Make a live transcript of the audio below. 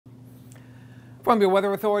From your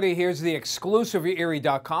Weather Authority, here's the exclusive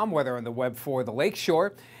YourErie.com weather on the web for the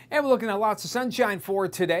lakeshore. And we're looking at lots of sunshine for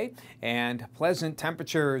today and pleasant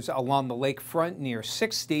temperatures along the lakefront near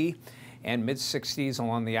 60 and mid-60s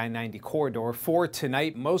along the I-90 corridor. For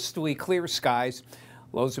tonight, mostly clear skies.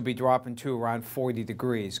 Lows will be dropping to around 40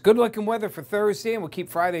 degrees. Good looking weather for Thursday, and we'll keep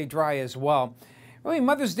Friday dry as well. Really,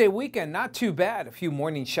 Mother's Day weekend, not too bad. A few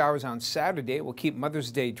morning showers on Saturday. We'll keep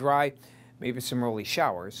Mother's Day dry. Maybe some early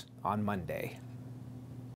showers on Monday.